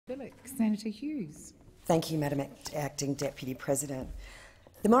Senator Hughes. Thank you, Madam Acting Deputy President.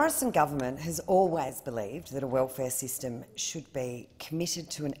 The Morrison government has always believed that a welfare system should be committed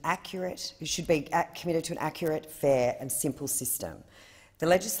to an accurate, fair and simple system. The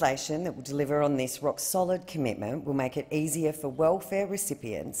legislation that will deliver on this rock-solid commitment will make it easier for welfare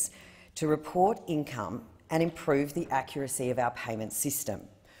recipients to report income and improve the accuracy of our payment system.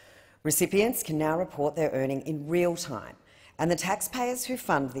 Recipients can now report their earning in real time, and the taxpayers who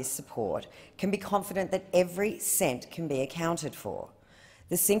fund this support can be confident that every cent can be accounted for.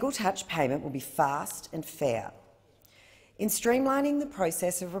 The single touch payment will be fast and fair. In streamlining the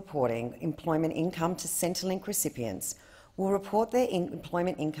process of reporting employment income to Centrelink recipients will report their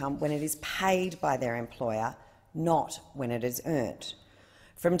employment income when it is paid by their employer, not when it is earned.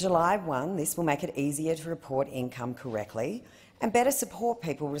 From July 1, this will make it easier to report income correctly and better support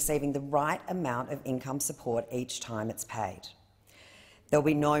people receiving the right amount of income support each time it's paid. There will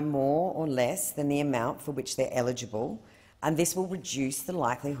be no more or less than the amount for which they're eligible, and this will reduce the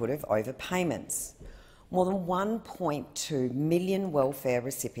likelihood of overpayments. More than 1.2 million welfare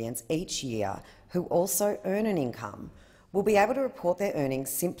recipients each year who also earn an income will be able to report their earnings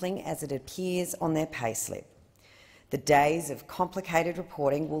simply as it appears on their payslip. The days of complicated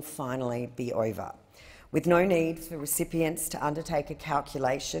reporting will finally be over, with no need for recipients to undertake a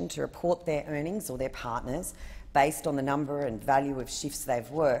calculation to report their earnings or their partners based on the number and value of shifts they've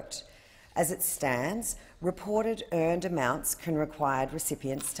worked. As it stands, reported earned amounts can require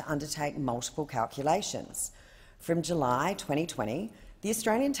recipients to undertake multiple calculations. From July 2020, the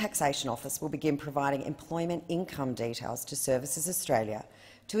Australian Taxation Office will begin providing employment income details to Services Australia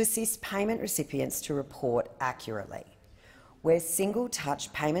to assist payment recipients to report accurately. Where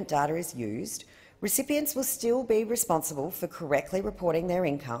single-touch payment data is used, recipients will still be responsible for correctly reporting their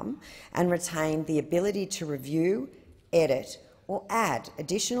income and retain the ability to review, edit or add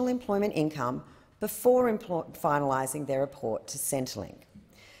additional employment income before finalising their report to Centrelink.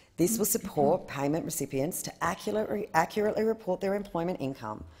 This will support payment recipients to accurately report their employment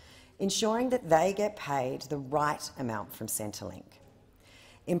income, ensuring that they get paid the right amount from Centrelink.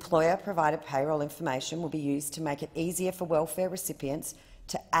 Employer-provided payroll information will be used to make it easier for welfare recipients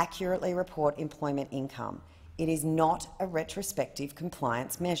to accurately report employment income. It is not a retrospective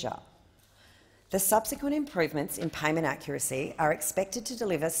compliance measure. The subsequent improvements in payment accuracy are expected to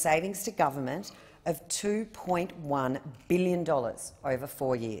deliver savings to government of $2.1 billion over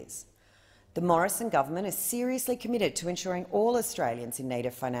 4 years. The Morrison government is seriously committed to ensuring all Australians in need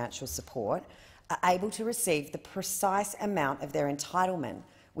of financial support are able to receive the precise amount of their entitlement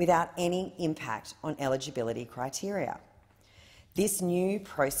without any impact on eligibility criteria. This new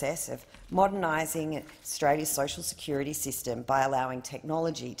process of modernising Australia's social security system by allowing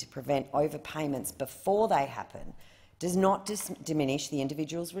technology to prevent overpayments before they happen does not diminish the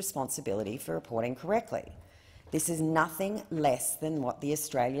individual's responsibility for reporting correctly. This is nothing less than what the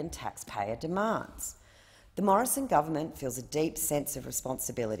Australian taxpayer demands. The Morrison government feels a deep sense of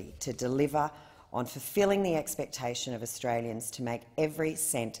responsibility to deliver on fulfilling the expectation of Australians to make every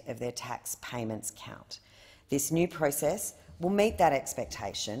cent of their tax payments count. This new process will meet that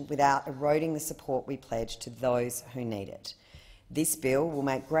expectation without eroding the support we pledge to those who need it. This bill will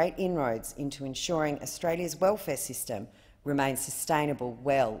make great inroads into ensuring Australia's welfare system remains sustainable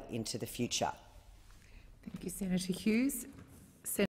well into the future. Thank you, Senator Hughes.